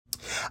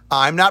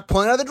I'm not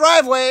pulling out of the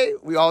driveway.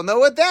 We all know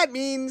what that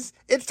means.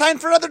 It's time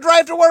for another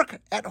Drive to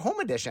Work at Home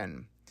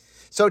edition.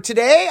 So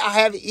today I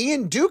have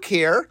Ian Duke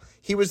here.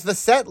 He was the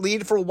set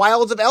lead for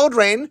Wilds of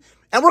Eldraine,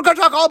 and we're going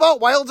to talk all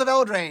about Wilds of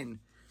Eldraine.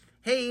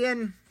 Hey,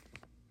 Ian.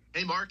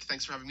 Hey, Mark.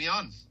 Thanks for having me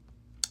on.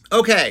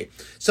 Okay,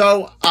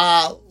 so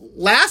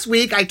last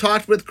week I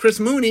talked with Chris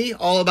Mooney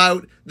all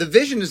about the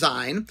vision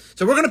design.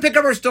 So we're going to pick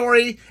up our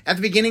story at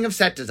the beginning of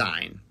set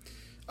design.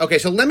 Okay,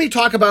 so let me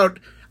talk about,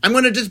 I'm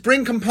going to just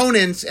bring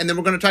components, and then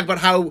we're going to talk about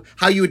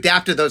how you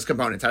adapted those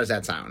components. How does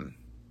that sound?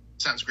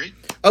 Sounds great.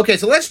 Okay,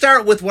 so let's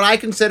start with what I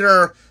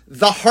consider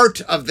the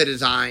heart of the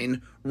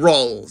design,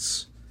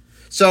 roles.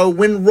 So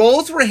when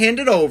roles were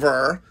handed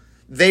over,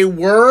 they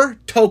were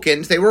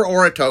tokens, they were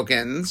aura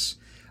tokens,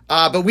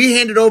 but we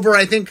handed over,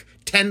 I think,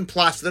 10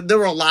 plus. There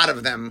were a lot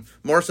of them,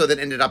 more so than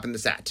ended up in the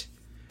set.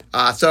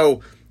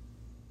 So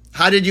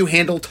how did you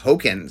handle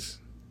tokens,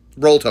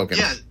 role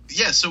tokens?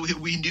 Yeah. So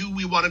we knew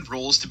we wanted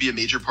roles to be a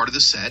major part of the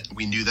set.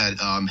 We knew that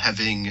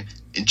having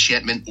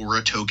enchantment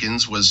aura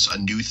tokens was a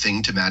new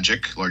thing to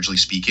Magic, largely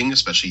speaking,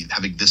 especially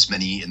having this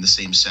many in the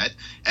same set.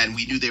 And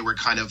we knew they were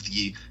kind of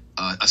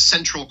a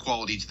central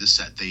quality to the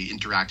set. They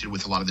interacted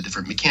with a lot of the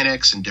different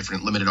mechanics and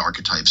different limited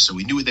archetypes. So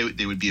we knew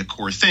they would be a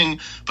core thing,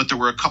 but there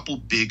were a couple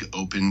big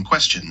open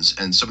questions.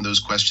 And some of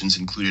those questions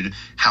included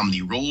how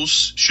many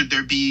roles should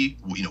there be?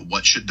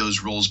 What should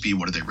those roles be?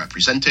 What are they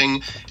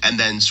representing? And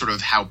then sort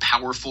of how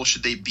powerful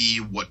should they be?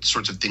 What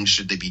sorts of things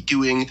should they be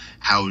doing?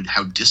 How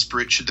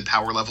disparate should the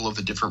power level of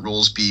the different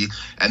roles be?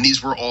 And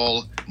these were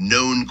all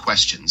known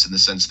questions in the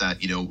sense that,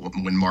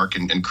 when Mark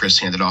and Chris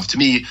handed off to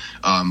me,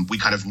 we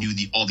kind of knew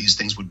all these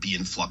things would be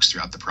in flux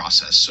throughout the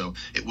process. So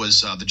it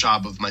was the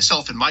job of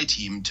myself and my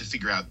team to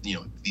figure out,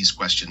 these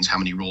questions. How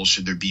many roles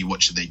should there be?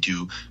 What should they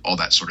do? All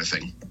that sort of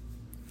thing.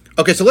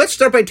 Okay, so let's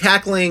start by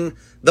tackling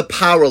the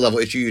power level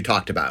issue you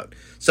talked about.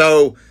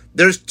 So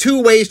there's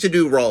two ways to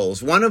do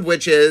roles, one of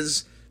which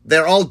is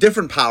they're all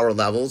different power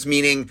levels,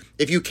 meaning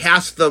if you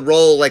cast the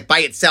role like by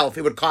itself,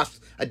 it would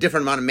cost a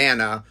different amount of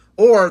mana,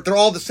 or they're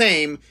all the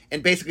same,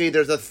 and basically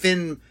there's a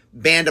thin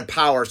band of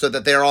power so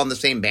that they're all in the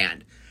same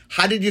band.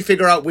 How did you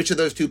figure out which of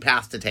those two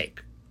paths to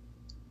take?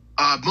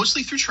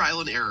 Mostly through trial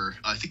and error.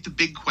 I think the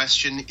big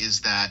question is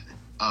that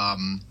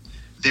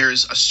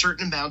there's a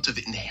certain amount of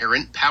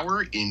inherent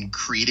power in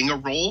creating a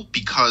role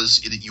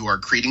because you are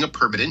creating a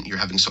permanent, you're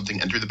having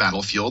something enter the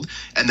battlefield,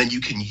 and then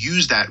you can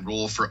use that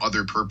role for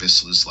other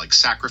purposes, like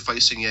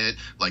sacrificing it,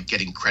 like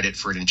getting credit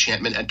for an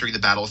enchantment entering the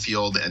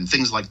battlefield, and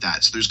things like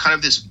that. So there's kind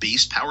of this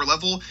base power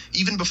level,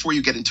 even before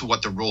you get into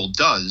what the role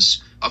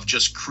does, of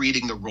just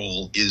creating the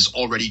role is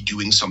already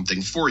doing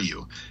something for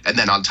you. And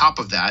then on top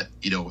of that,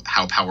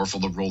 how powerful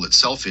the role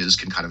itself is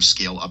can kind of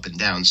scale up and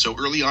down. So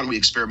early on, we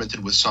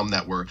experimented with some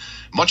that were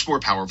much more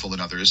powerful than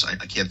others. I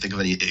can't think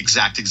of any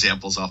exact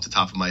examples off the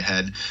top of my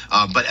head.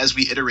 But as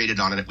we iterated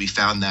on it, we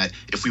found that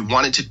if we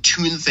wanted to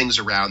tune things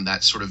around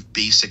that sort of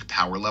basic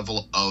power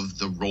level of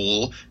the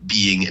role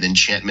being an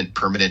enchantment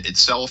permanent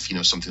itself,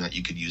 something that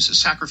you could use as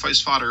sacrifice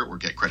fodder or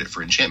get credit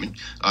for enchantment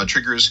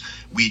triggers,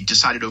 we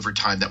decided over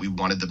time that we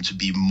wanted them to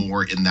be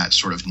more in that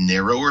sort of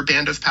narrower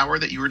band of power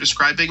that you were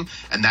describing,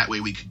 and that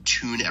way we could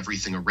tune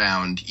everything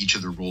around each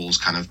of the roles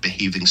kind of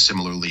behaving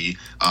similarly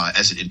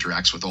as it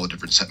interacts with all the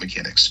different set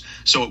mechanics.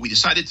 So what we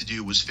decided to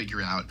do was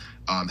figure out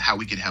how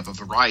we could have a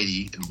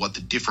variety in what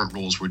the different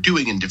roles were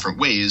doing in different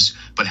ways,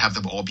 but have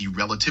them all be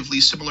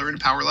relatively similar in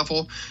power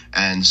level.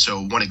 And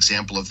so one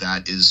example of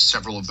that is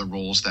several of the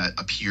roles that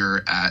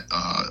appear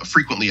at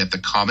frequently at the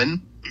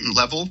common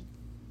level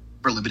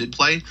for limited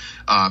play,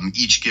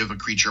 each give a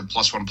creature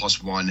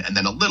 +1/+1, and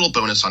then a little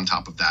bonus on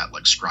top of that,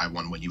 like scry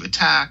 1 when you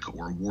attack,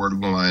 or ward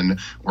 1,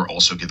 or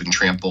also giving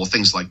trample,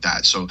 things like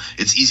that. So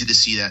it's easy to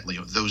see that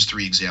those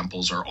three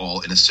examples are all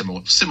in a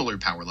similar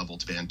power level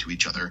band to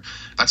each other.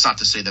 That's not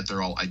to say that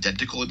they're all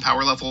identical in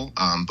power level,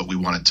 but we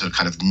wanted to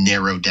kind of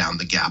narrow down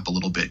the gap a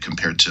little bit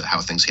compared to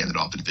how things handed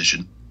off in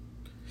Vision.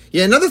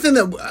 Yeah, another thing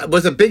that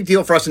was a big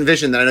deal for us in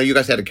Vision that I know you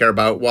guys had to care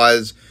about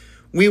was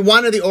we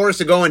wanted the auras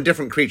to go on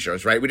different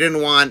creatures, right? We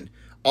didn't want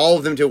all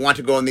of them to want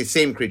to go on the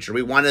same creature.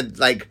 We wanted,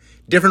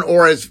 different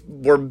auras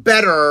were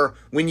better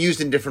when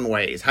used in different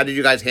ways. How did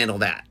you guys handle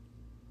that?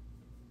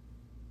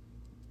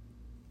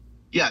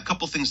 Yeah, a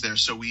couple things there.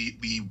 So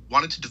we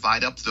wanted to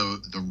divide up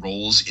the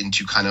roles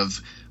into kind of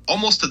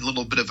almost a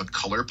little bit of a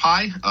color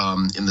pie,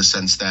 in the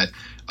sense that,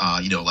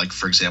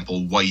 for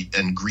example, white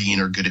and green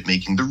are good at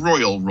making the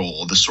royal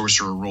role. The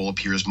sorcerer role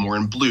appears more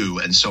in blue,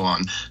 and so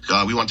on.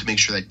 We want to make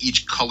sure that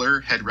each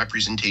color had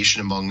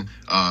representation among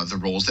the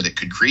roles that it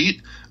could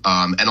create,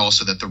 and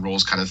also that the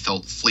roles kind of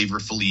felt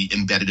flavorfully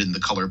embedded in the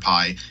color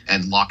pie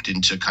and locked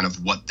into kind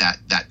of what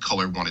that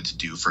color wanted to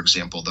do. For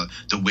example,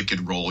 the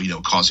wicked role,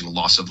 causing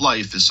loss of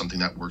life is something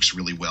that works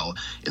really well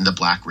in the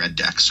black-red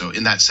deck. So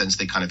in that sense,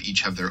 they kind of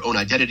each have their own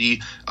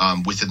identity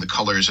within the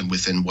colors and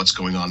within what's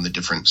going on in the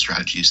different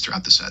strategies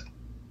throughout the set.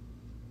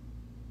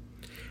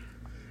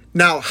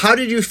 Now, how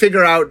did you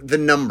figure out the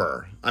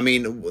number? I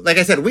mean, like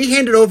I said, we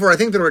handed over, I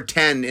think there were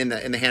 10 in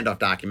the handoff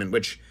document,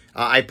 which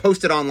I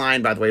posted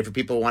online, by the way, for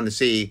people who want to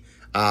see.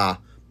 Part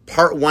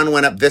part 1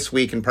 went up this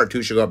week and part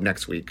 2 should go up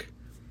next week.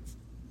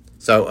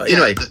 So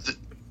anyway.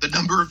 The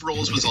number of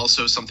roles was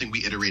also something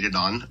we iterated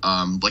on.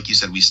 Like you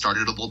said, we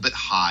started a little bit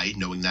high,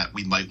 knowing that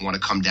we might want to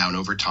come down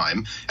over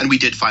time. And we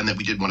did find that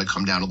we did want to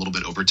come down a little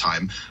bit over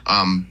time.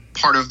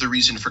 Part of the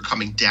reason for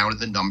coming down in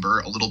the number,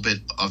 a little bit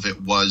of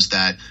it was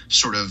that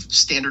sort of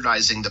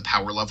standardizing the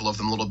power level of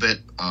them a little bit,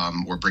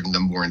 or bringing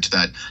them more into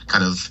that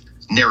kind of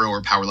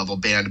narrower power level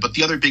band. But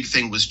the other big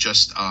thing was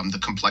just the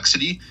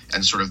complexity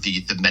and sort of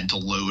the mental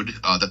load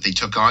that they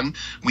took on.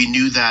 We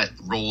knew that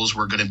roles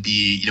were going to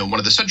be, one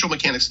of the central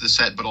mechanics of the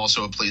set, but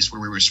also a place where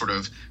we were sort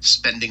of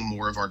spending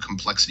more of our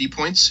complexity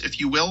points,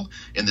 if you will,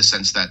 in the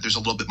sense that there's a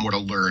little bit more to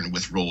learn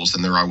with roles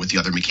than there are with the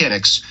other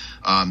mechanics.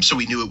 So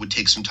we knew it would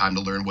take some time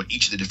to learn what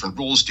each of the different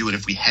roles do. And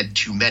if we had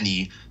too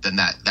many, then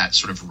that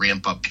sort of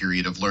ramp up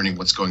period of learning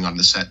what's going on in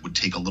the set would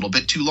take a little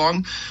bit too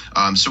long.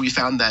 So we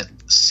found that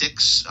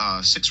six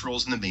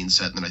roles in the main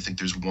set, and then I think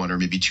there's 1 or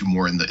maybe 2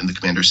 more in the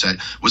commander set,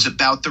 was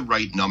about the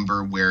right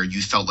number where you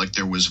felt like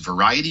there was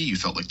variety, you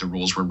felt like the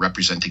roles were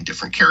representing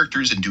different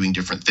characters and doing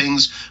different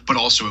things, but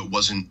also it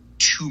wasn't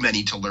too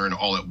many to learn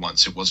all at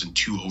once. It wasn't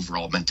too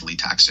overall mentally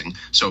taxing.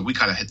 So we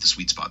kind of hit the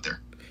sweet spot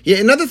there. Yeah,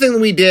 another thing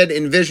that we did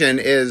in Vision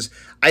is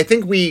I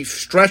think we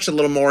stretched a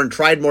little more and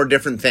tried more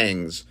different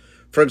things.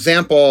 For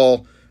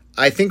example,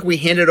 I think we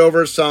handed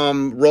over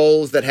some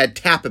roles that had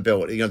tap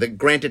ability, that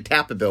granted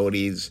tap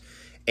abilities.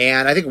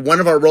 And I think one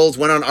of our roles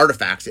went on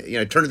artifacts,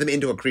 turned them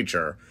into a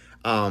creature.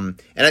 And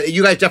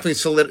you guys definitely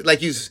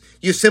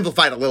you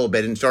simplified a little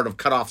bit and sort of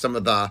cut off some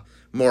of the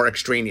more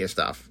extraneous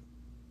stuff.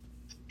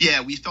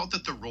 Yeah, we felt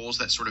that the roles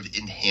that sort of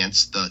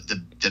enhanced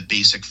the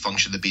basic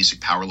function, the basic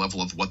power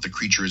level of what the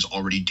creature is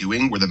already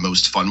doing were the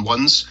most fun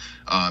ones.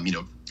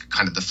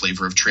 Kind of the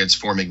flavor of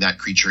transforming that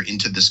creature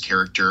into this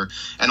character.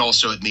 And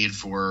also it made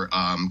for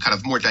kind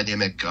of more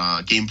dynamic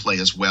gameplay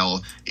as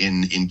well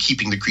in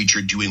keeping the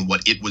creature doing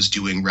what it was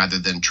doing rather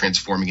than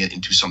transforming it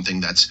into something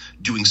that's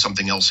doing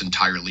something else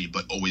entirely,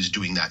 but always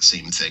doing that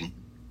same thing.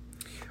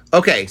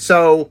 Okay,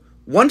 so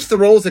once the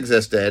roles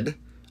existed,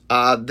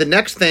 the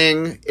next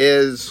thing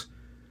is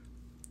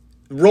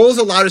roles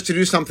allowed us to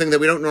do something that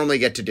we don't normally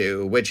get to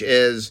do, which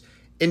is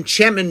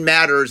enchantment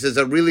matters is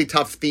a really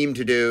tough theme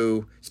to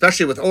do,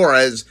 especially with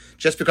auras,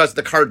 just because of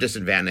the card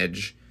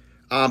disadvantage.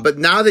 But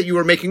now that you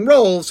are making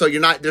rolls, so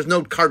there's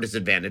no card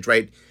disadvantage,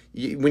 right?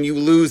 When you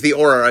lose the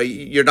aura,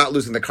 you're not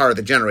losing the card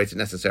that generates it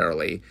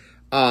necessarily.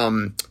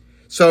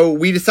 So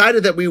we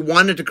decided that we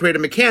wanted to create a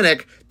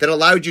mechanic that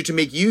allowed you to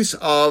make use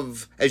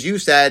of, as you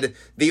said,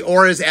 the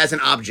auras as an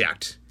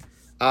object.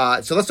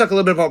 So let's talk a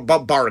little bit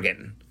about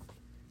Bargain.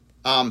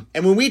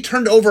 And when we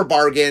turned over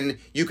Bargain,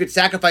 you could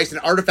sacrifice an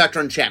artifact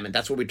or enchantment.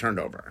 That's what we turned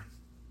over.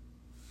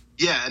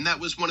 Yeah, and that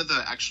was one of the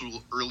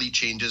actual early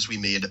changes we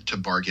made to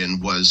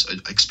Bargain was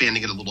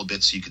expanding it a little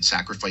bit so you could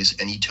sacrifice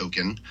any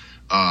token.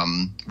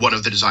 One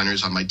of the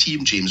designers on my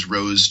team, James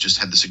Rose, just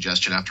had the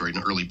suggestion after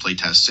an early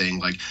playtest saying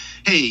like,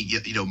 hey,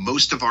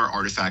 most of our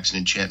artifacts and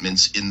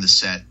enchantments in the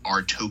set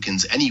are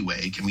tokens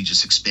anyway. Can we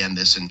just expand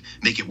this and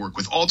make it work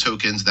with all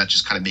tokens? That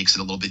just kind of makes it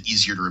a little bit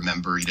easier to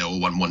remember.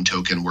 One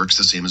token works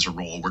the same as a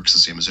roll, works the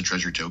same as a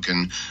treasure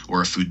token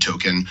or a food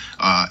token.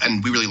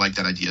 And we really liked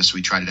that idea, so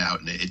we tried it out,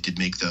 and it did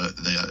make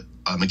the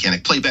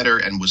mechanic play better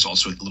and was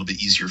also a little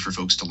bit easier for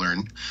folks to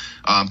learn.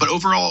 But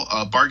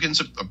overall,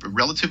 Bargain's a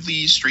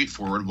relatively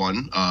straightforward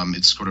one.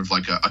 It's sort of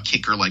like a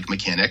kicker-like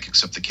mechanic,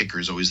 except the kicker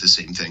is always the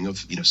same thing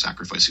of,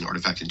 sacrificing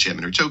artifact,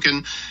 enchantment, or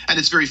token. And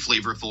it's very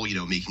flavorful,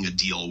 making a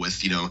deal with,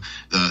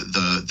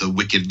 the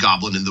wicked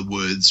goblin in the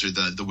woods or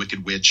the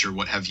wicked witch or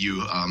what have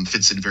you.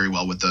 Fits in very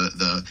well with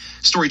the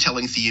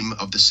storytelling theme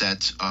of the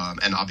set,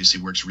 and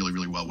obviously works really,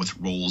 really well with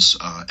roles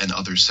and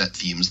other set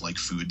themes like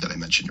food that I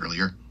mentioned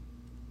earlier.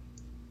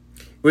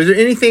 Was there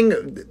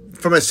anything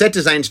from a set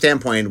design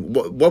standpoint,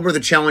 what were the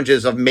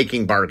challenges of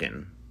making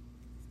Bargain?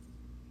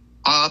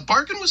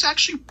 Bargain was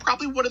actually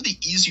probably one of the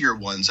easier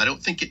ones. I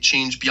don't think it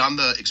changed beyond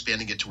the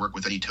expanding it to work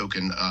with any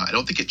token. I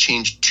don't think it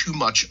changed too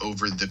much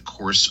over the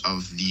course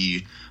of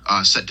the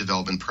set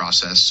development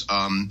process.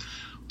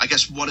 I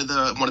guess one of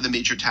the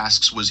major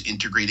tasks was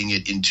integrating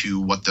it into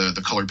what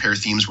the color pair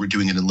themes were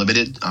doing in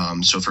Unlimited.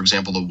 So, for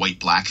example, the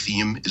white-black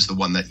theme is the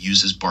one that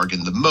uses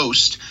Bargain the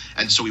most.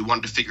 And so we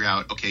wanted to figure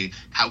out, okay,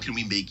 how can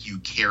we make you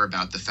care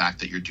about the fact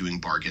that you're doing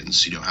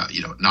bargains?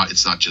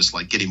 It's not just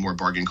like getting more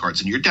bargain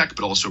cards in your deck,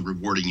 but also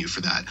rewarding you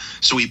for that.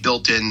 So we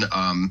built in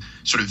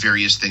sort of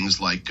various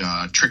things like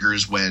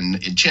triggers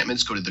when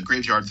enchantments go to the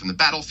graveyard from the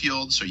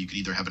battlefield. So you could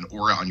either have an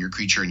aura on your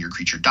creature and your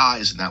creature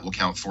dies, and that will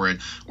count for it,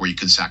 or you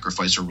could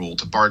sacrifice a roll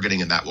to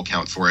bargaining, and that will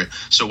count for it.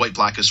 So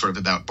white-black is sort of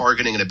about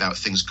bargaining and about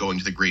things going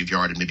to the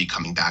graveyard and maybe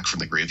coming back from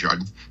the graveyard.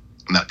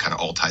 And that kind of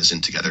all ties in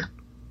together.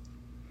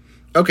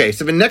 Okay,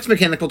 so the next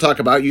mechanic we'll talk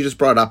about, you just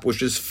brought up,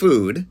 which is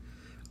food.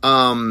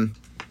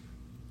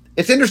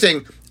 It's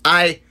interesting.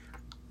 My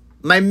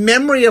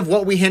memory of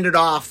what we handed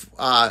off,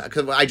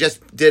 because I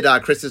just did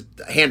Chris's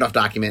handoff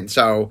document.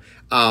 So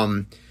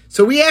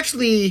we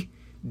actually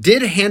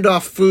did hand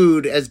off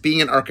food as being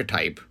an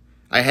archetype.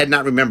 I had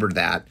not remembered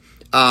that.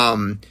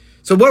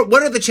 So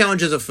what are the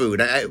challenges of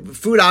food?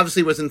 Food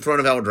obviously was in Throne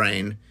of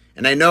Eldraine,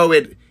 and I know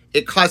it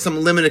caused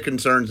some limited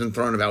concerns in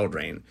Throne of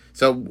Eldraine.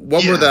 So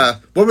what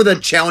were the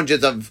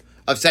challenges of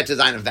set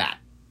design of that?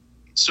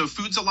 So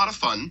food's a lot of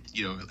fun.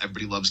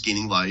 Everybody loves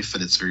gaining life,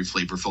 and it's very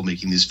flavorful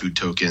making these food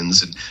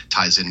tokens, and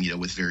ties in,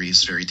 with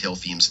various fairy tale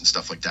themes and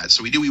stuff like that.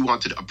 So we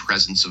wanted a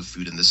presence of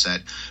food in the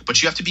set,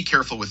 but you have to be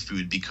careful with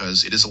food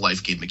because it is a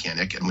life gain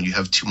mechanic, and when you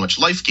have too much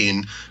life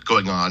gain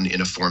going on in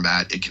a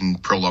format, it can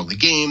prolong the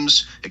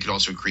games. It can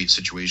also create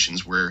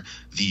situations where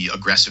the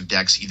aggressive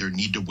decks either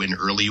need to win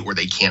early or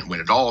they can't win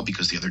at all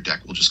because the other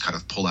deck will just kind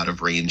of pull out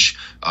of range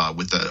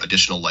with the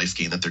additional life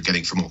gain that they're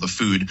getting from all the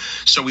food.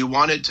 So we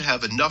wanted to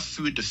have enough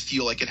food to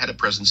feel like it had a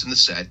presence in the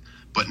set,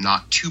 but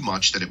not too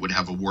much that it would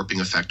have a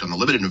warping effect on the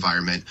limited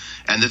environment.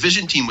 And the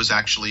Vision team was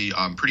actually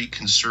pretty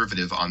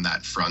conservative on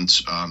that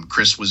front.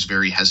 Chris was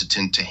very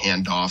hesitant to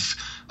hand off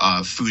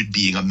food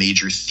being a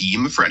major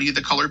theme for any of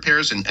the color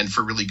pairs, and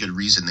for really good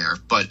reason there.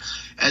 But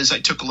as I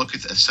took a look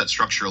at the set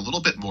structure a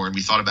little bit more, and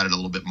we thought about it a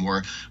little bit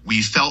more,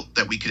 we felt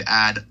that we could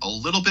add a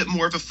little bit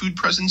more of a food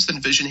presence than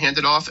Vision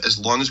handed off, as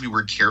long as we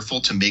were careful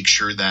to make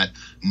sure that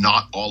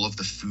not all of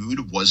the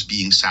food was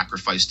being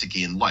sacrificed to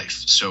gain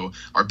life. So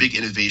our big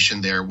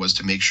innovation there was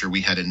to make sure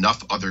we had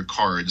enough other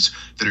cards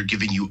that are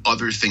giving you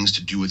other things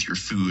to do with your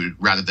food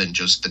rather than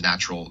just the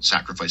natural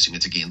sacrificing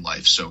it to gain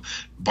life. So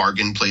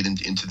Bargain played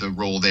into the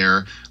role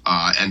there.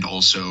 And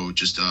also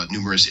just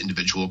numerous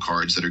individual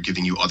cards that are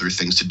giving you other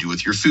things to do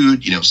with your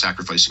food,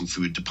 sacrificing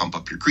food to pump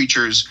up your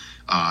creatures,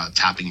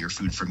 tapping your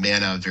food for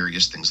mana,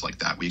 various things like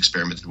that we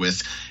experimented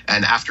with.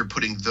 And after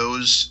putting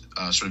those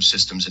sort of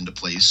systems into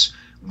place,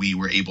 we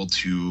were able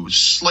to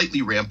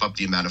slightly ramp up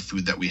the amount of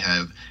food that we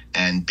have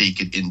and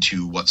bake it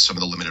into what some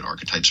of the limited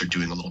archetypes are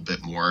doing a little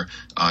bit more.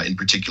 In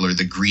particular,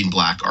 the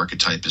green-black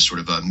archetype is sort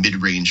of a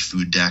mid-range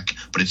food deck,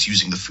 but it's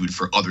using the food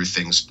for other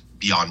things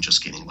beyond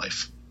just gaining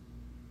life.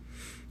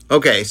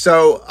 Okay,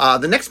 so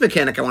the next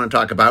mechanic I want to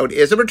talk about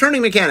is a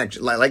returning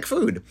mechanic, like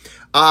food.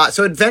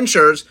 So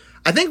adventures,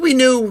 I think we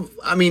knew,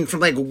 from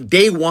like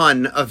day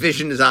one of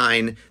Vision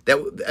Design, that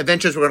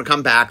adventures were going to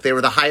come back. They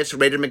were the highest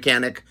rated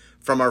mechanic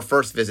from our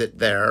first visit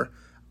there.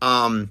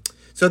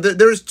 So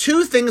there's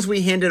two things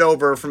we handed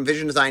over from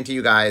Vision Design to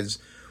you guys.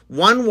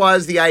 One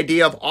was the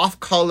idea of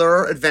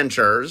off-color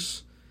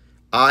adventures,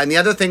 and the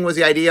other thing was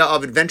the idea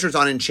of adventures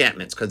on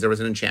enchantments, because there was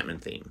an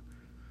enchantment theme.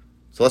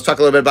 So let's talk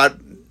a little bit about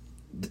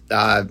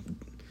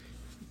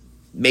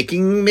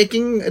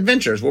making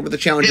adventures. What were the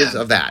challenges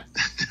of that?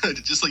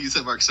 Just like you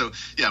said, Mark. So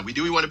we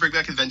knew we wanted to bring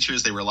back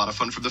adventures. They were a lot of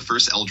fun from the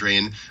first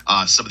Eldraine.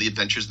 Some of the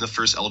adventures in the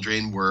first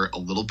Eldraine were a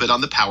little bit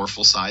on the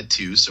powerful side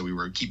too, so we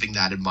were keeping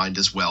that in mind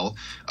as well.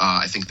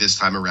 I think this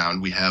time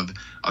around we have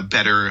a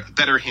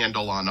better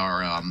handle on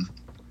our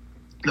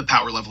the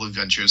power level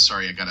adventures.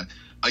 Sorry, I got a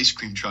ice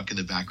cream truck in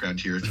the background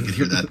here, if you could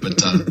hear that,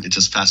 but it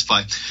just passed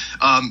by.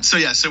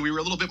 So we were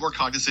a little bit more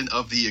cognizant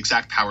of the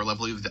exact power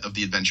level of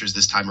the adventures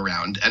this time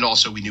around, and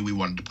also we knew we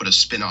wanted to put a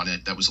spin on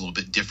it that was a little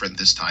bit different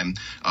this time.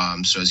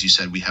 So as you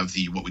said, we have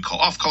what we call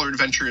off-color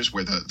adventures,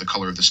 where the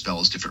color of the spell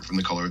is different from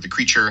the color of the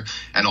creature,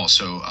 and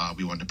also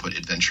we wanted to put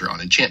adventure on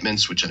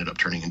enchantments, which ended up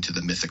turning into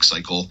the mythic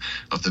cycle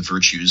of the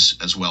virtues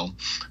as well.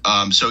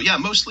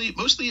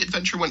 Mostly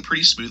adventure went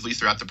pretty smoothly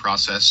throughout the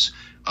process.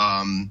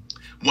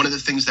 One of the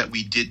things that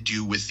we did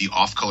do with the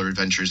off-color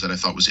adventures that I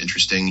thought was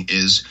interesting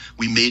is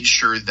we made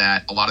sure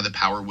that a lot of the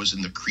power was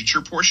in the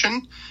creature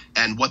portion.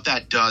 And what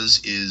that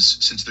does is,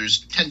 since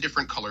there's 10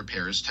 different color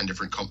pairs, 10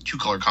 different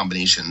two-color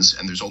combinations,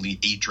 and there's only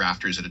 8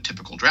 drafters at a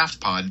typical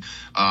draft pod,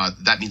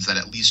 that means that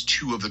at least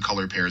 2 of the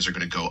color pairs are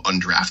going to go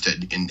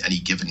undrafted in any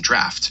given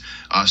draft.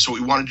 So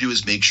what we want to do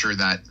is make sure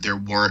that there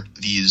weren't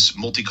these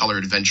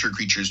multicolored adventure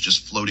creatures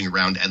just floating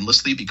around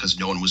endlessly because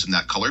no one was in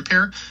that color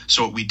pair.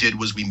 So what we did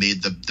was we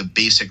made the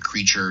basic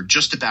creature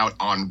just about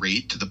on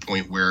rate, to the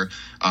point where,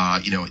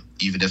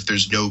 even if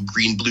there's no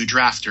green-blue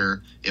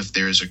drafter, if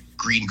there's a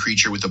green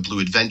creature with a blue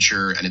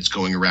adventure and it's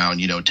going around,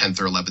 10th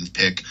or 11th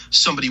pick,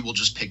 somebody will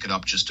just pick it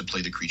up just to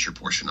play the creature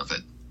portion of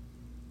it.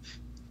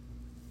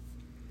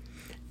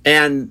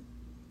 And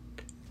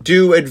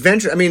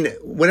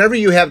whenever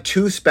you have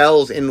 2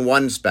 spells in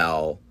one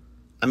spell,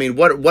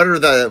 what are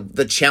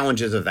the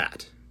challenges of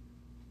that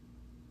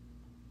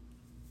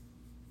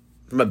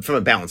from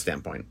a balance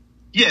standpoint?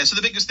 Yeah, so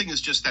the biggest thing is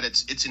just that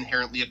it's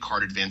inherently a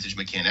card advantage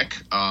mechanic,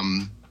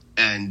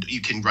 and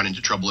you can run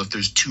into trouble if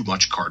there's too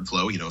much card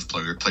flow. If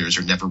players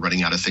are never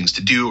running out of things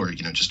to do, or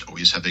just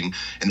always having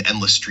an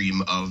endless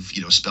stream of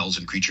spells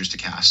and creatures to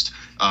cast.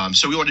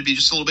 So we wanted to be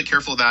just a little bit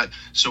careful of that.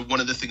 So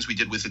one of the things we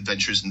did with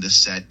adventures in this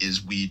set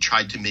is we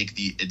tried to make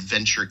the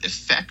adventure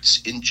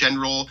effects in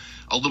general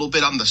a little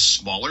bit on the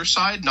smaller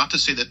side. Not to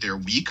say that they're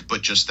weak,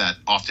 but just that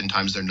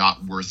oftentimes they're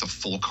not worth a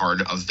full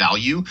card of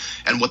value.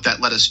 And what that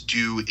let us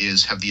do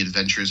is have the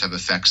adventures have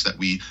effects that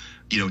we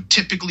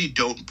typically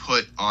don't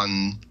put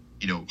on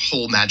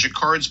whole magic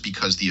cards,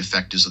 because the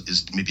effect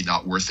is maybe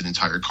not worth an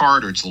entire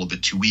card, or it's a little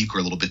bit too weak or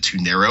a little bit too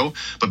narrow.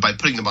 But by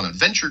putting them on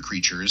adventure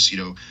creatures,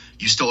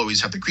 you still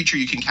always have the creature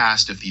you can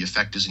cast if the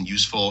effect isn't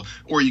useful,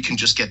 or you can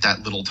just get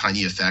that little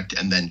tiny effect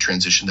and then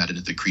transition that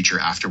into the creature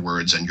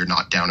afterwards, and you're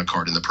not down a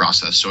card in the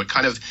process. So it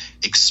kind of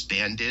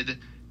expanded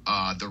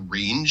the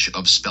range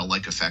of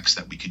spell-like effects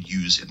that we could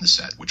use in the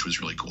set, which was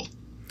really cool.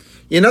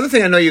 Another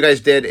thing I know you guys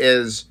did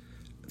is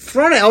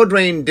Throne of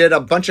Eldraine did a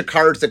bunch of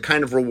cards that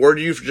kind of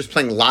rewarded you for just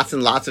playing lots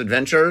and lots of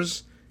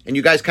adventures, and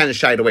you guys kind of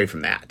shied away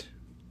from that.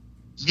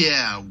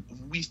 Yeah,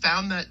 we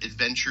found that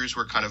adventures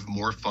were kind of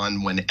more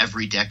fun when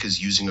every deck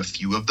is using a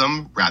few of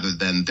them rather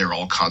than they're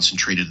all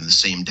concentrated in the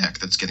same deck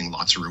that's getting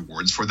lots of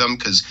rewards for them,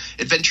 because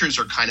adventures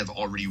are kind of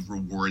already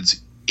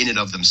rewards in and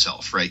of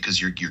themselves, right?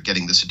 Because you're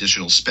getting this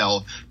additional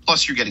spell,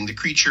 plus you're getting the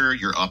creature,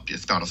 you're up,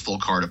 if not a full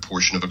card, a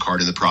portion of a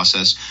card in the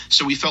process.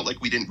 So we felt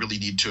like we didn't really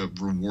need to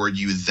reward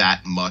you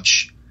that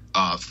much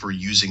for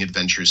using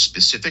adventures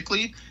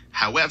specifically.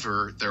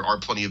 However, there are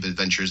plenty of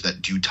adventures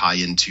that do tie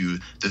into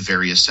the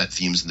various set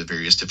themes and the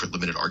various different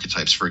limited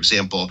archetypes. For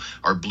example,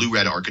 our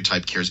blue-red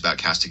archetype cares about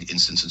casting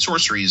instants and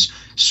sorceries.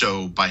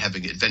 So by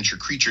having adventure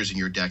creatures in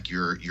your deck,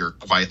 you're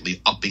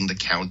quietly upping the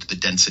count, the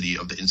density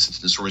of the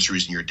instants and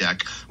sorceries in your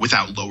deck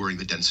without lowering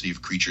the density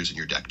of creatures in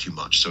your deck too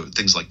much. So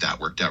things like that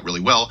worked out really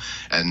well.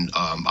 And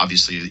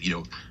obviously,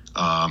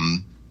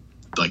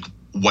 like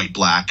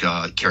white-black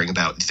caring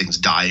about things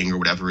dying or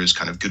whatever is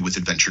kind of good with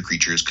adventure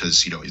creatures,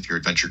 because if your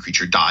adventure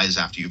creature dies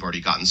after you've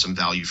already gotten some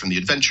value from the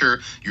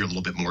adventure, you're a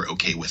little bit more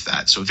okay with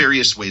that. So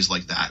various ways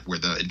like that where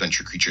the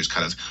adventure creatures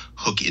kind of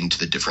hook into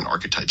the different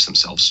archetypes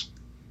themselves.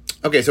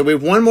 Okay, so we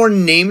have one more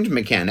named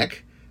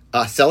mechanic,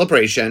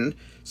 Celebration.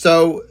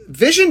 So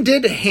Vision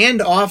did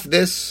hand off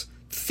this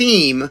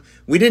theme.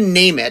 We didn't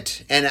name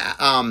it, and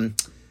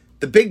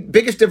the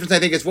biggest difference I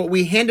think is what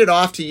we handed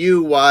off to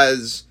you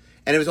was,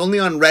 and it was only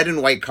on red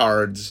and white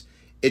cards,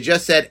 it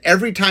just said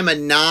every time a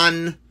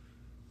non-land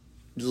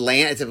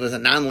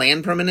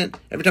permanent,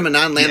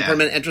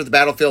 permanent enters the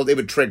battlefield, it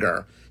would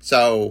trigger.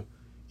 So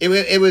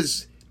it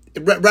was,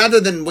 rather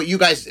than what you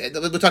guys,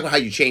 we'll talk about how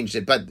you changed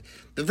it, but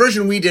the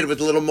version we did was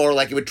a little more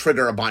like it would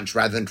trigger a bunch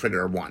rather than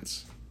trigger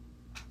once.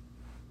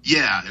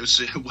 Yeah, it was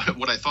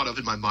what I thought of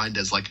in my mind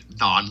as like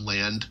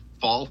non-land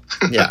fall.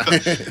 Yeah.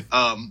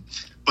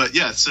 But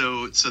yeah,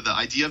 so the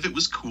idea of it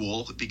was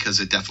cool because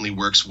it definitely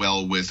works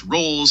well with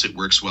rolls. It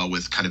works well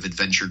with kind of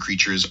adventure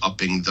creatures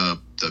upping the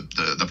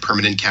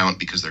permanent count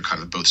because they're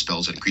kind of both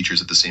spells and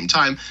creatures at the same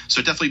time. So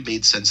it definitely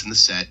made sense in the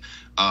set.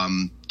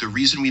 The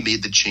reason we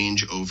made the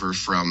change over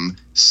from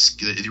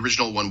the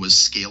original one was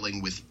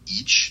scaling with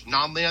each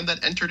non-land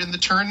that entered in the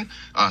turn.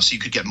 So you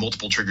could get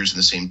multiple triggers in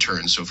the same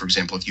turn. So for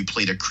example, if you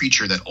played a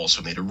creature that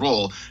also made a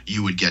roll,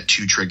 you would get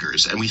 2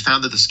 triggers. And we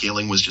found that the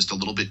scaling was just a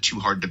little bit too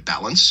hard to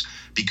balance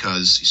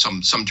because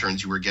some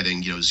turns you were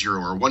getting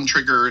 0 or 1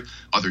 trigger,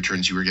 other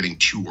turns you were getting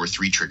 2 or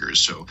 3 triggers.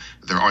 So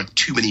there aren't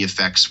too many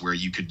effects where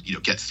you could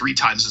get 3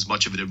 times as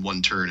much of it in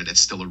one turn and it's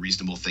still a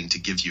reasonable thing to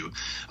give you.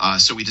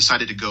 So we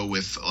decided to go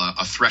with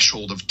a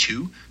threshold of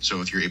 2.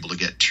 So if you're able to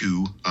get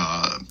 2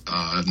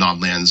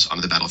 non-lands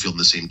onto the battlefield in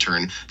the same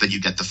turn, then you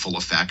get the full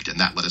effect, and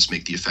that let us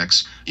make the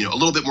effects a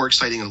little bit more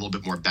exciting and a little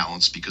bit more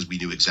balanced because we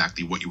knew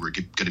exactly what you were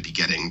going to be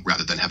getting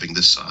rather than having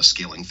this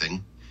scaling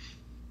thing.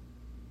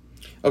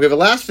 Okay, the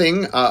last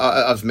thing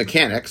of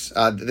mechanics,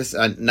 this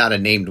not a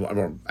named one,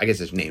 or I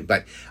guess it's named,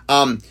 but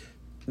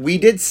we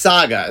did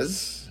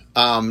sagas.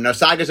 Now,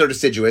 sagas are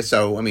deciduous,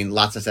 so,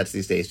 lots of sets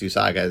these days do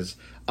sagas.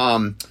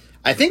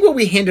 I think what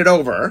we handed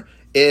over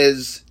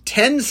is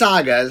 10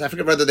 sagas, I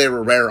forget whether they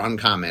were rare or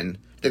uncommon,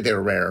 I think they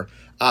were rare,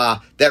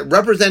 that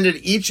represented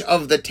each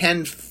of the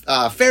 10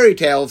 fairy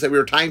tales that we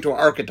were tying to our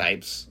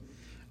archetypes.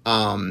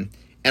 And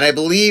I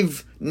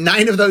believe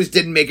 9 of those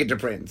didn't make it to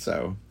print,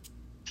 so...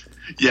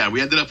 Yeah,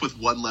 we ended up with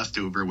one left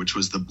over, which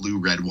was the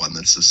blue-red one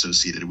that's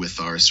associated with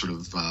our sort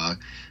of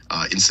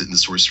instant and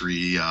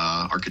sorcery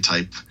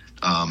archetype.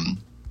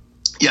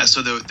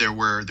 So there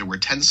were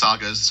 10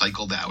 sagas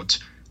cycled out.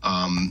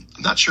 I'm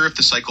not sure if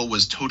the cycle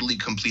was totally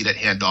complete at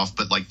handoff,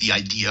 but like the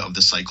idea of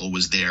the cycle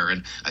was there,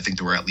 and I think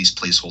there were at least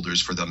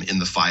placeholders for them in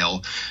the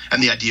file.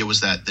 And the idea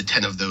was that the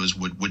 10 of those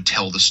would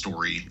tell the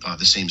story,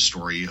 the same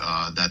story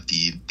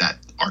that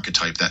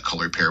archetype, that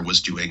color pair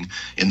was doing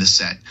in the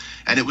set.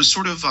 And it was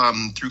sort of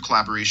through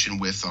collaboration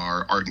with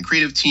our art and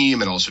creative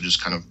team and also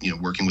just kind of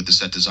working with the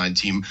set design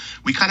team,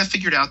 we kind of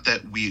figured out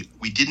that we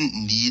didn't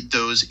need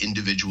those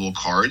individual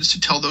cards to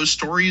tell those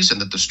stories,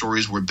 and that the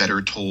stories were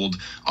better told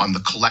on the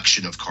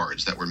collection of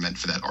cards that were meant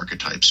for that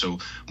archetype. So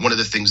one of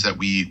the things that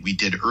we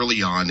did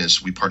early on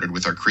is we partnered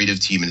with our creative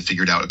team and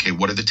figured out, okay,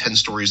 what are the 10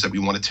 stories that we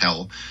want to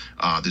tell?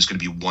 There's going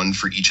to be one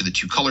for each of the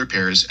 2 color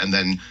pairs. And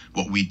then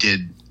what we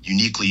did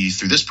uniquely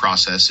through this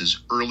process is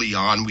early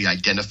on we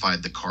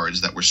identified the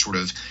cards that were sort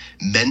of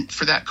meant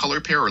for that color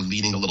pair or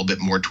leaning a little bit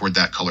more toward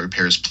that color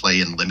pair's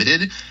play in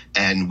limited,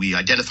 and we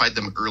identified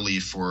them early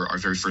for our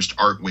very first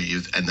art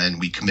wave, and then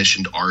we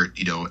commissioned art,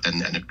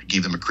 and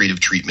gave them a creative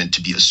treatment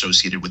to be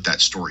associated with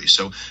that story.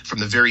 So from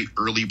the very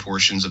early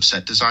portions of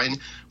set design,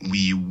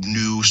 we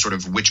knew sort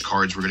of which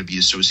cards were going to be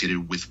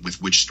associated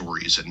with which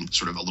stories, and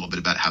sort of a little bit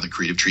about how the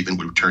creative treatment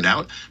would turn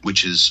out,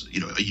 which is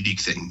a unique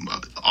thing.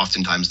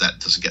 Oftentimes that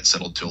doesn't get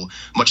settled till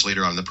much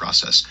later on in the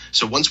process.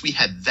 So once we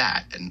had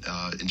that, and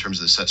in terms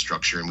of the set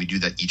structure, and we knew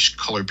that each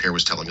color pair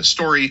was telling a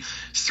story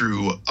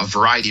through a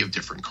variety of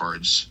different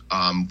cards,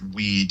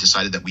 we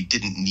decided that we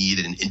didn't need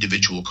an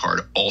individual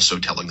card also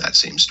telling that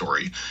same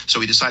story. So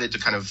we decided to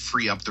kind of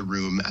free up the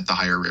room at the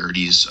higher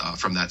rarities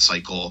from that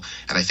cycle.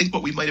 And I think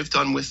what we might have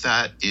done with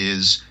that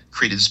is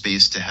created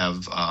space to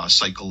have a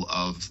cycle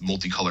of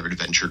multicolored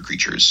adventure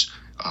creatures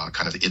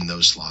kind of in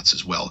those slots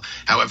as well.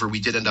 However, we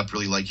did end up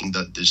really liking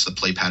the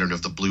play pattern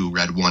of the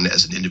blue-red one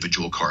as an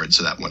individual card,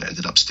 so that one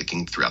ended up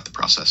sticking throughout the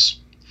process.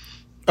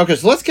 Okay,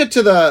 so let's get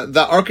to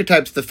the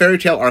archetypes, the fairy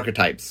tale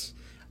archetypes.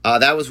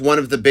 That was one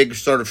of the big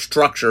sort of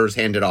structures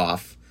handed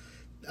off.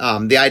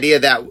 The idea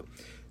that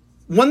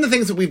one of the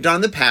things that we've done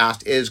in the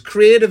past is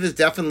creative has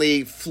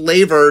definitely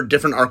flavored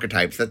different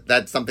archetypes.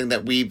 That's something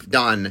that we've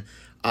done.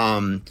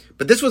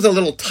 But this was a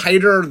little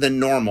tighter than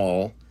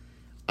normal.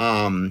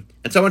 And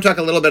so I want to talk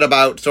a little bit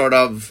about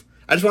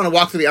I just want to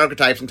walk through the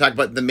archetypes and talk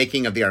about the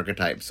making of the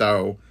archetype.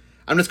 So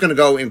I'm just going to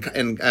go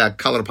in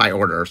color pie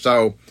order.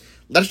 So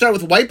let's start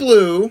with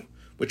white-blue,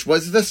 which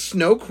was the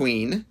Snow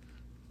Queen.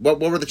 What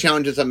were the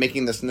challenges of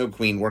making the Snow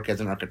Queen work as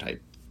an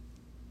archetype?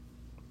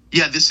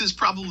 Yeah, this is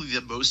probably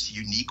the most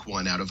unique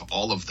one out of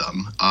all of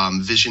them.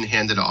 Vision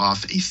handed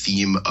off a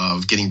theme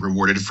of getting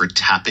rewarded for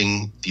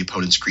tapping the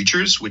opponent's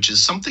creatures, which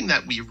is something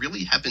that we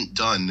really haven't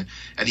done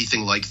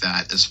anything like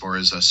that as far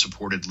as a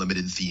supported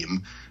limited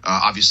theme.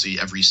 Obviously,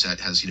 every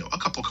set has, a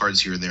couple cards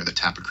here and there that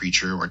tap a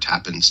creature or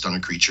tap and stun a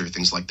creature,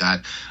 things like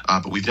that.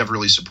 But we've never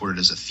really supported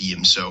as a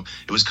theme. So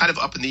it was kind of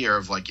up in the air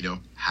of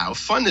how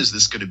fun is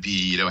this going to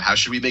be? How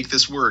should we make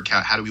this work?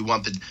 How do we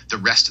want the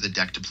rest of the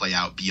deck to play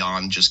out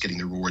beyond just getting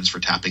the rewards for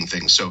tapping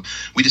things? So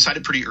we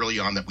decided pretty early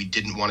on that we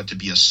didn't want it to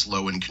be a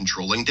slow and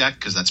controlling deck,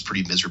 because that's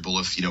pretty miserable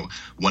if,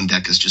 one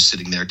deck is just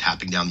sitting there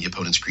tapping down the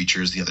opponent's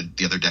creatures, the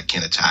other deck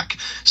can't attack.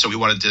 So we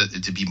wanted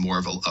it to be more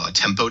of a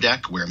tempo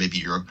deck where maybe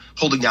you're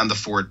holding down the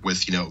fort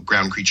with,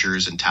 ground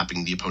creatures and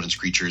tapping the opponent's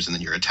creatures, and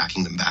then you're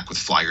attacking them back with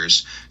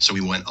flyers. So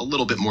we went a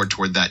little bit more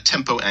toward that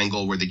tempo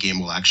angle where the game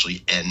will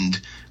actually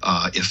end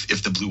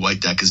if the blue-white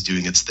deck is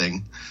doing its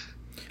thing.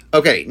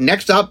 Okay,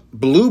 next up,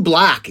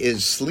 blue-black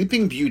is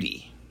Sleeping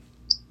Beauty.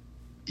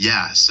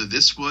 Yeah, so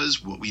this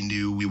was what we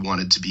knew we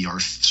wanted to be our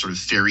sort of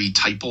fairy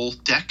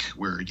typal deck,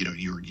 where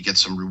you get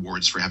some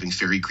rewards for having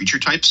fairy creature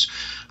types.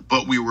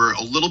 But we were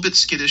a little bit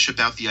skittish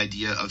about the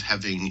idea of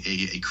having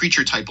a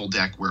creature typal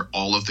deck where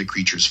all of the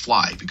creatures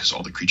fly, because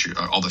all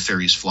the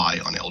fairies fly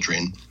on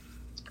Eldraine.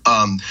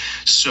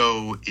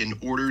 So in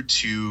order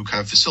to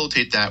kind of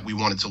facilitate that, we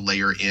wanted to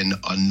layer in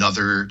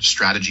another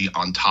strategy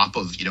on top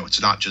of,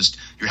 it's not just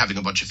you're having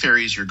a bunch of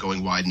fairies, you're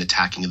going wide and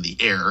attacking in the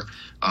air.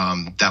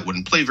 That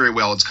wouldn't play very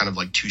well. It's kind of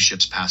like two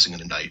ships passing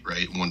in a night,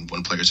 right? One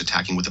player's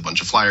attacking with a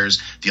bunch of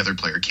flyers, the other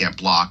player can't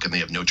block, and they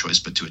have no choice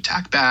but to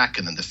attack back,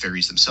 and then the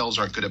fairies themselves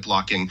aren't good at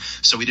blocking.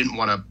 So we didn't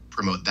want to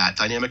promote that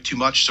dynamic too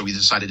much, so we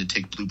decided to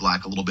take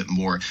blue-black a little bit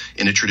more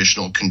in a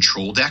traditional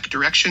control deck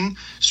direction.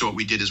 So what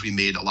we did is we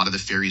made a lot of the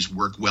fairies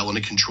work well in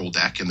a control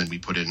deck, and then we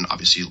put in,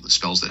 obviously,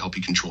 spells that help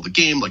you control the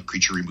game, like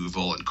creature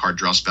removal and card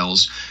draw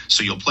spells.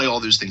 So you'll play all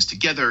those things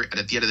together, and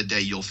at the end of the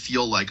day, you'll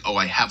feel like,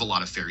 I have a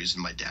lot of fairies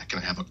in my deck,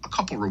 and I have a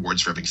couple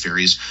rewards for having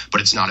fairies, but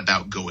it's not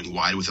about going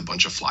wide with a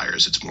bunch of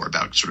flyers. It's more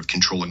about sort of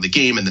controlling the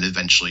game, and then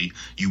eventually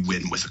you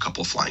win with a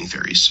couple of flying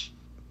fairies.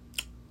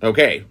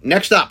 Okay,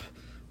 next up,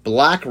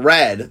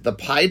 black-red, the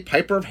Pied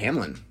Piper of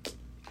Hamelin.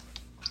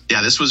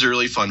 Yeah, this was a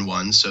really fun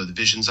one. So the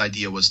Vision's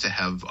idea was to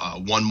have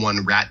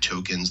 1/1 rat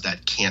tokens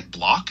that can't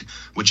block,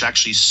 which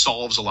actually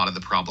solves a lot of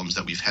the problems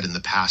that we've had in the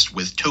past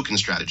with token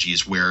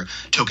strategies, where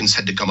tokens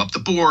had to come up the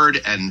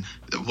board, and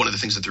one of the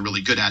things that they're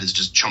really good at is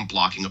just chump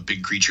blocking a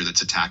big creature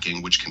that's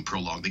attacking, which can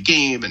prolong the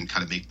game and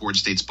kind of make board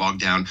states bog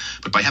down.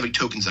 But by having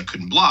tokens that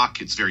couldn't block,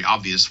 it's very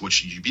obvious what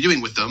should you be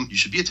doing with them. You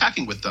should be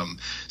attacking with them.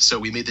 So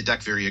we made the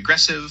deck very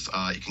aggressive.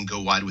 It can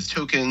go wide with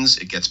tokens.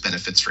 It gets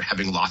benefits for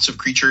having lots of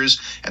creatures,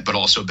 but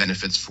also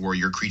benefits for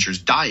your creatures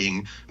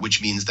dying,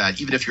 which means that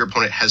even if your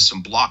opponent has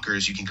some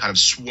blockers, you can kind of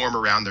swarm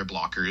around their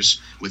blockers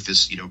with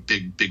this,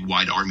 big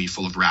wide army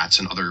full of rats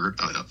and other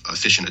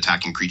efficient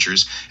attacking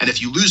creatures. And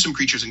if you lose some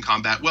creatures in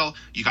combat, well,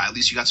 at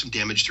least you got some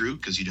damage through,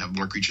 because you'd have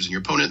more creatures in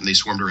your opponent and they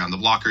swarmed around the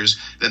blockers.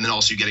 And then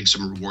also getting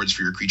some rewards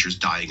for your creatures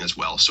dying as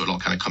well. So it all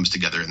kind of comes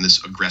together in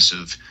this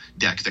aggressive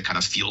deck that kind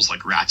of feels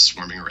like rats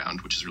swarming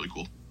around, which is really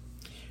cool.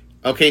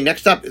 Okay,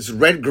 next up is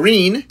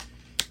red-green,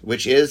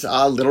 which is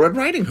Little Red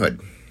Riding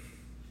Hood.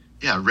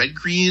 Yeah, red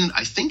green,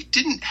 I think,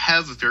 didn't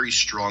have a very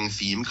strong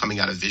theme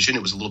coming out of Vision.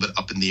 It was a little bit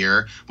up in the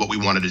air what we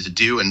wanted it to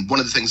do. And one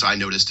of the things I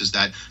noticed is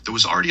that there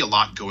was already a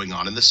lot going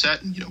on in the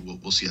set. And,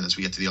 we'll see that as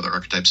we get to the other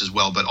archetypes as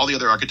well. But all the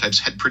other archetypes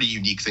had pretty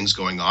unique things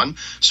going on.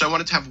 So I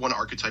wanted to have one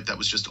archetype that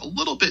was just a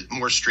little bit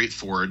more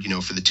straightforward,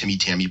 for the Timmy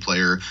Tammy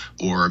player,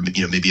 or,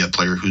 maybe a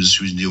player who's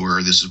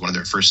newer. This is one of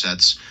their first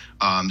sets.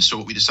 So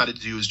what we decided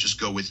to do is just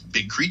go with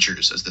big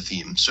creatures as the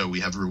theme. So we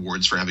have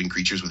rewards for having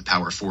creatures with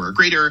power 4 or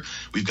greater.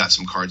 We've got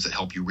some cards that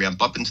help you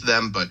ramp up into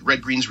them, but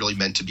red-green's really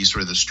meant to be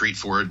sort of the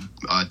straightforward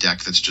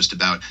deck that's just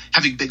about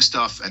having big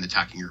stuff and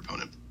attacking your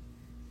opponent.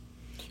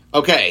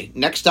 Okay,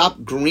 next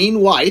up,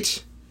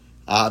 green-white,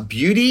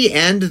 Beauty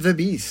and the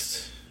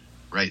Beast.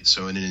 Right,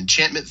 so in an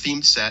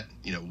enchantment-themed set,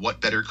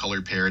 what better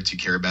color pair to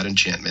care about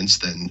enchantments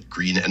than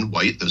green and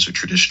white? Those are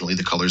traditionally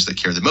the colors that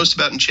care the most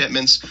about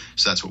enchantments,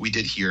 so that's what we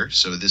did here.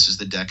 So this is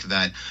the deck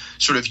that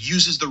sort of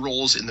uses the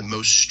roles in the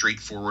most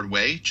straightforward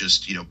way,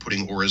 just,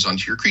 putting auras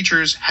onto your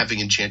creatures,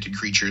 having enchanted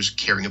creatures,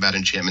 caring about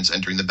enchantments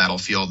entering the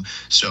battlefield.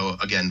 So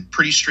again,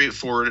 pretty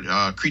straightforward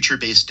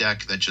creature-based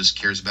deck that just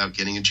cares about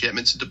getting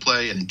enchantments into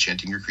play and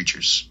enchanting your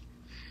creatures.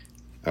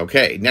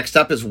 Okay, next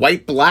up is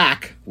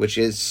white-black, which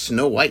is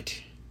Snow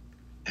White.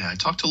 I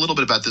talked a little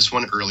bit about this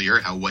one earlier,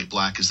 how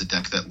white-black is the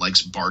deck that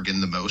likes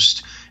bargain the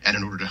most. And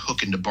in order to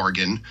hook into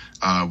bargain,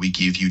 we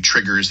give you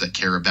triggers that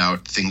care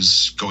about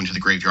things going to the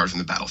graveyard from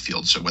the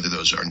battlefield. So whether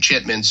those are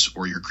enchantments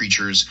or your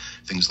creatures,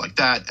 things like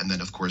that. And then,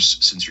 of course,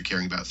 since you're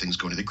caring about things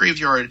going to the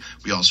graveyard,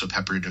 we also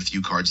peppered in a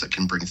few cards that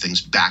can bring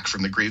things back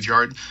from the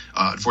graveyard.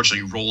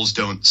 Unfortunately, rolls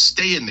don't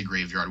stay in the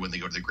graveyard when they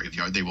go to the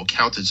graveyard. They will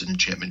count as an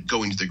enchantment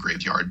going to the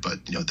graveyard, but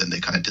then they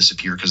kind of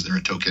disappear because they're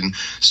a token.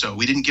 So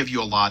we didn't give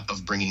you a lot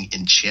of bringing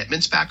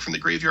enchantments back from the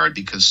graveyard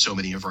because so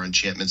many of our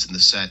enchantments in the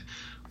set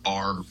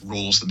are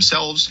roles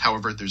themselves.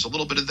 However, there's a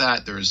little bit of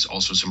that. There's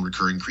also some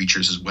recurring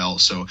creatures as well.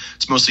 So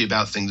it's mostly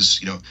about things,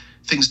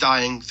 things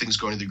dying, things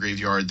going to the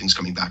graveyard, things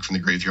coming back from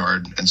the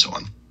graveyard, and so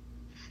on.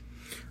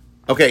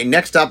 Okay,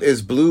 next up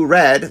is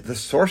blue-red, the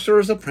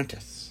Sorcerer's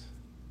Apprentice.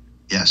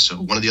 Yeah, so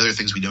one of the other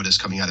things we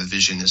noticed coming out of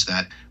Vision is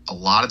that a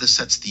lot of the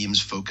set's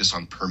themes focus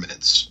on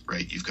permanence,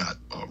 right? You've got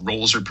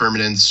roles are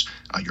permanents,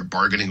 you're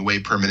bargaining away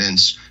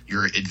permanents,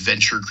 your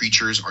adventure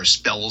creatures are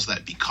spells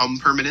that become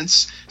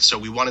permanents. So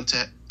we wanted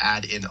to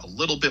add in a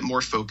little bit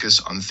more focus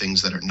on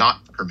things that are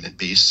not permanent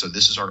based. So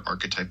this is our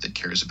archetype that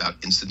cares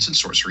about instants and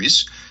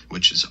sorceries,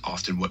 which is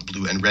often what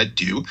blue and red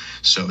do.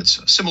 So it's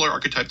a similar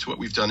archetype to what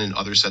we've done in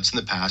other sets in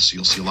the past. So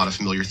you'll see a lot of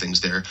familiar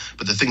things there.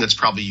 But the thing that's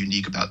probably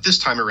unique about this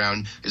time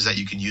around is that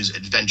you can use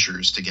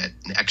adventures to get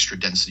an extra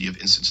density of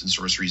instants and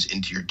sorceries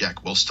into your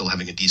deck while still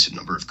having a decent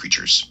number of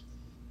creatures.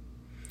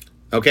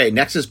 Okay,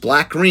 next is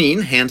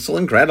black-green, Hansel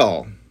and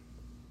Gretel.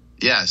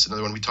 Yes,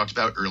 another one we talked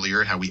about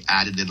earlier, how we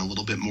added in a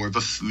little bit more of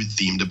a food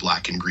theme to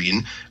black and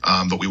green,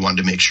 but we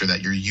wanted to make sure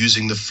that you're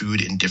using the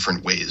food in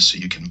different ways. So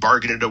you can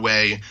bargain it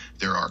away.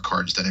 There are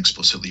cards that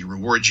explicitly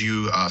reward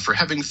you for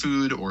having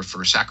food or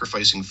for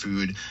sacrificing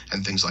food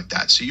and things like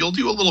that. So you'll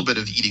do a little bit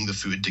of eating the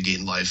food to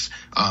gain life,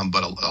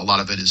 but a lot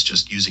of it is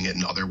just using it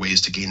in other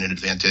ways to gain an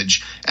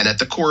advantage. And at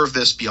the core of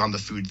this, beyond the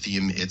food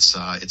theme, it's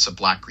a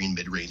black-green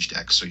mid-range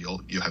deck. So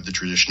you'll have the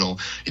traditional,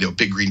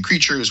 big green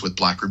creatures with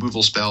black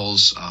removal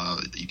spells.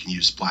 You can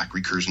use black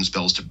recursion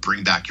spells to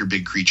bring back your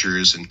big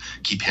creatures and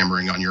keep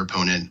hammering on your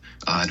opponent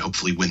and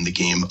hopefully win the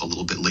game a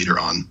little bit later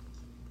on.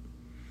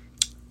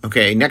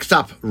 Okay, next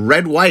up,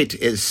 red-white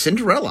is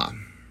Cinderella.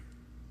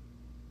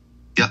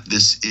 Yep,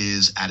 this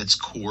is at its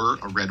core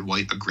a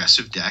red-white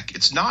aggressive deck.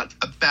 It's not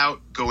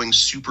about going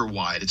super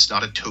wide. It's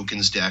not a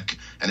tokens deck,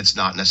 and it's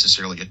not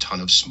necessarily a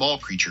ton of small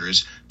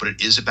creatures, but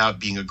it is about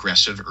being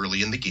aggressive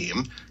early in the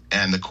game.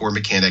 And the core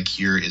mechanic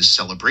here is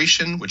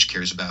Celebration, which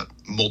cares about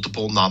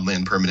multiple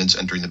non-land permanents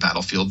entering the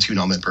battlefield, 2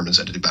 non-land permanents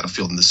entering the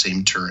battlefield in the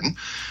same turn.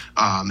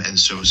 And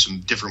so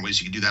some different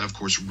ways you can do that. Of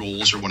course,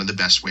 rolls are one of the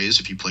best ways.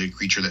 If you play a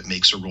creature that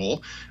makes a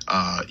roll,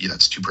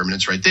 that's 2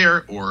 permanents right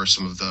there. Or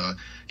some of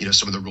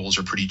the rolls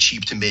are pretty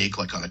cheap to make,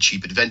 like on a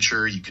cheap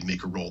adventure. You can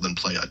make a roll, then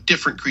play a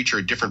different creature,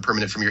 a different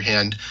permanent from your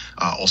hand.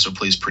 Also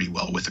plays pretty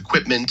well with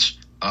equipment.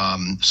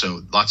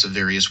 So lots of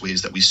various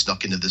ways that we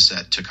snuck into the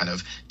set to kind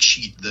of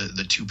cheat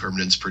the 2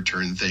 permanents per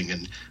turn thing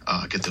and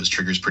get those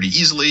triggers pretty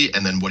easily.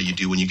 And then what do you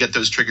do when you get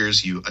those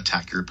triggers? You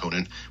attack your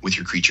opponent with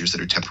your creatures that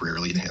are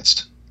temporarily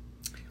enhanced.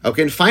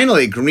 Okay, and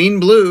finally,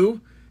 green-blue,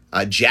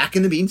 Jack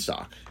and the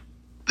Beanstalk.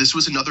 This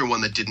was another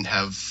one that didn't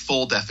have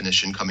full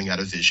definition coming out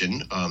of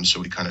Vision, so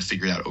we kind of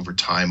figured out over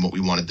time what we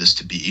wanted this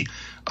to be.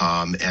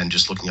 And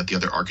just looking at the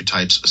other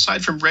archetypes,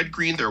 aside from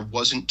red-green, there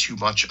wasn't too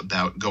much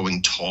about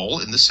going tall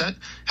in the set,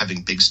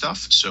 having big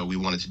stuff. So we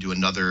wanted to do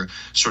another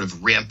sort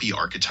of rampy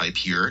archetype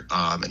here,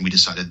 and we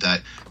decided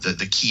that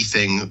the key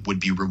thing would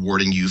be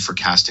rewarding you for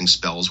casting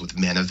spells with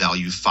mana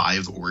value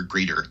 5 or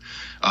greater.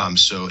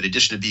 So in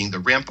addition to being the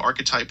ramp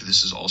archetype,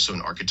 this is also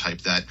an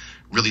archetype that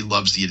really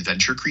loves the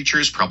adventure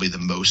creatures, probably the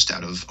most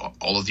out of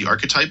all of the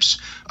archetypes.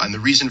 And the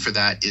reason for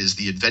that is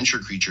the adventure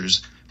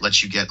creatures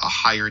lets you get a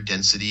higher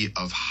density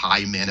of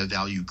high mana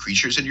value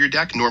creatures into your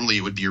deck. Normally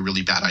it would be a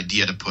really bad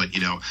idea to put,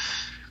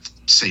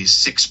 say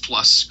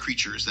 6+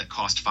 creatures that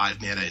cost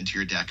 5 mana into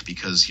your deck,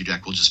 because your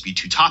deck will just be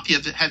too top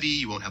heavy,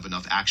 you won't have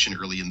enough action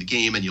early in the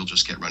game, and you'll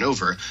just get run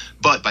over.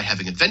 But by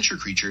having adventure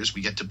creatures,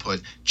 we get to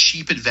put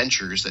cheap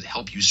adventures that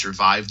help you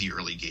survive the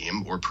early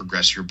game or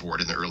progress your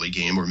board in the early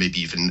game, or maybe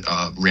even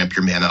ramp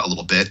your mana a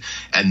little bit.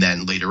 And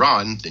then later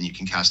on, then you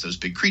can cast those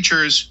big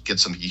creatures, get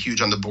something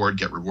huge on the board,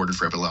 get rewarded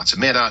for having lots of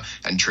mana,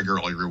 and trigger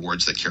all your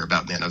rewards that care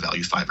about mana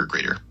value 5 or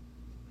greater.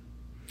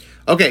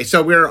 Okay,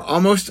 so we're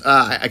almost,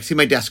 I can see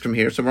my desk from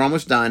here, so we're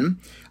almost done.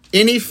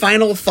 Any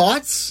final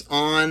thoughts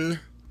on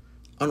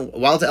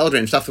Wilds of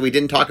Eldraine, stuff that we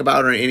didn't talk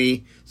about, or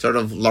any sort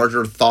of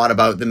larger thought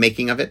about the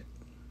making of it?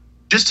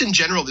 Just in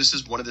general, this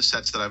is one of the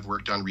sets that I've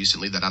worked on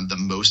recently that I'm the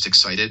most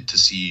excited to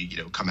see,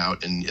 come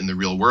out in the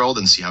real world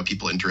and see how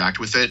people interact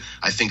with it.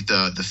 I think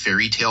the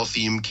fairy tale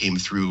theme came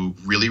through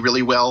really,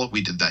 really well. We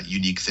did that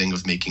unique thing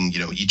of making,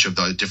 each of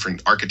the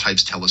different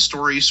archetypes tell a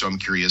story. So I'm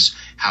curious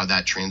how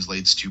that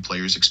translates to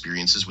players'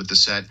 experiences with the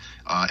set.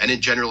 And in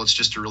general, it's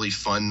just a really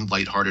fun,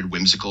 lighthearted,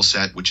 whimsical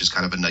set, which is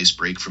kind of a nice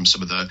break from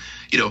some of the,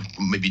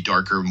 maybe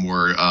darker,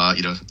 more,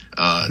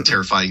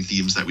 terrifying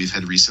themes that we've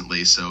had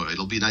recently. So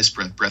it'll be a nice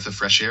breath of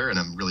fresh air,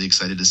 and I'm really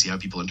excited to see how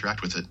people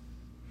interact with it.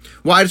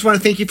 Well, I just want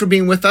to thank you for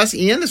being with us,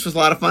 Ian. This was a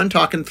lot of fun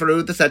talking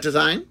through the set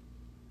design.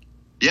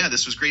 Yeah,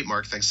 this was great,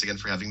 Mark. Thanks again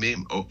for having me.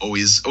 I'm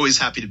always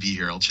happy to be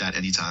here. I'll chat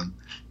anytime.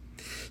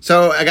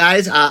 So,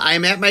 guys,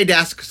 I'm at my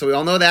desk, so we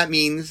all know that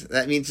means.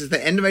 That means it's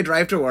the end of my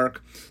drive to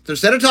work. So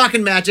instead of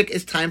talking magic,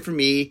 it's time for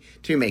me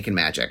to be making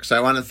magic. So I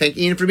want to thank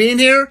Ian for being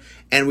here,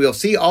 and we'll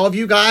see all of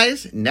you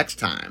guys next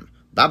time.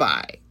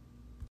 Bye-bye.